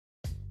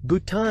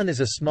Bhutan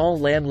is a small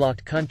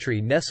landlocked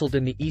country nestled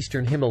in the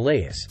eastern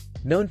Himalayas,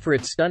 known for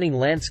its stunning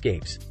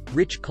landscapes,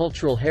 rich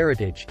cultural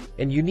heritage,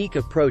 and unique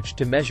approach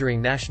to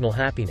measuring national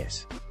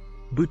happiness.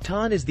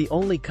 Bhutan is the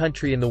only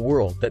country in the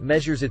world that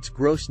measures its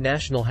gross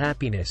national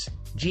happiness,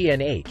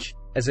 GNH,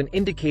 as an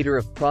indicator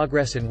of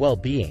progress and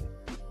well-being,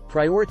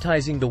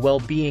 prioritizing the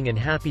well-being and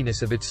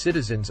happiness of its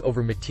citizens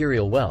over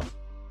material wealth.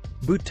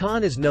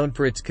 Bhutan is known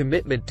for its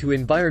commitment to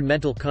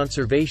environmental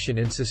conservation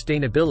and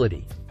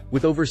sustainability,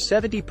 with over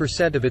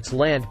 70% of its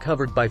land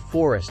covered by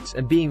forests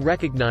and being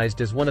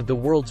recognized as one of the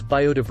world's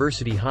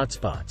biodiversity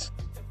hotspots.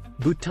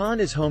 Bhutan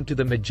is home to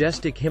the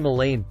majestic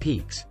Himalayan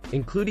peaks,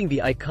 including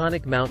the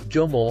iconic Mount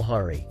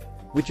Jomolhari,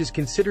 which is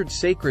considered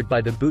sacred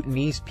by the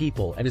Bhutanese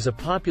people and is a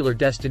popular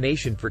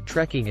destination for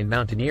trekking and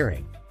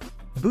mountaineering.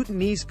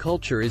 Bhutanese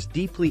culture is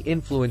deeply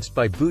influenced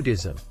by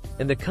Buddhism,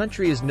 and the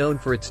country is known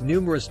for its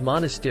numerous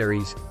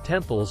monasteries,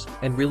 temples,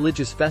 and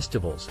religious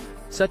festivals,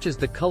 such as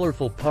the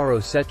colorful Paro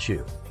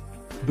Sechu.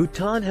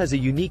 Bhutan has a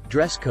unique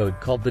dress code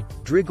called the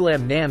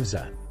Driglam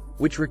Namza,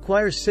 which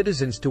requires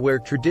citizens to wear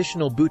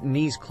traditional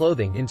Bhutanese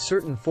clothing in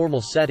certain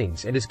formal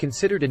settings and is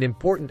considered an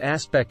important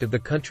aspect of the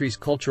country's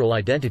cultural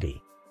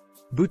identity.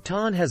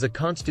 Bhutan has a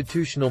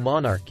constitutional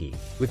monarchy,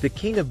 with the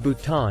King of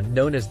Bhutan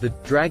known as the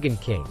Dragon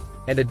King,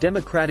 and a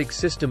democratic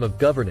system of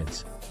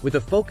governance, with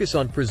a focus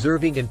on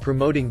preserving and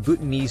promoting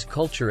Bhutanese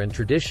culture and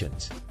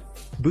traditions.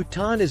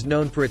 Bhutan is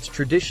known for its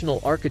traditional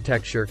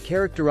architecture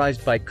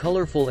characterized by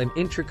colorful and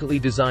intricately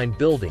designed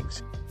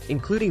buildings,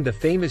 including the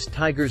famous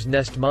Tiger's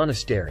Nest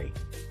Monastery,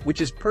 which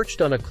is perched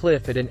on a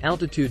cliff at an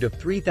altitude of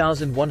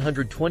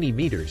 3,120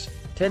 meters,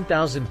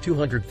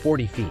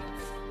 10,240 feet.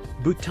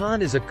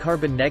 Bhutan is a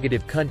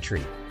carbon-negative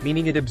country,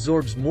 meaning it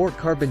absorbs more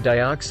carbon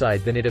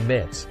dioxide than it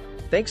emits,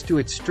 thanks to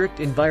its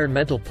strict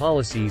environmental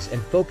policies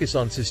and focus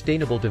on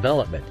sustainable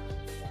development.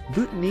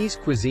 Bhutanese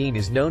cuisine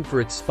is known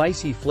for its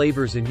spicy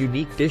flavors and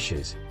unique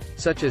dishes,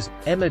 such as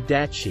ema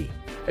datshi,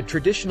 a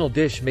traditional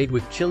dish made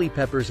with chili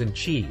peppers and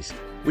cheese,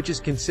 which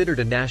is considered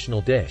a national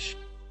dish.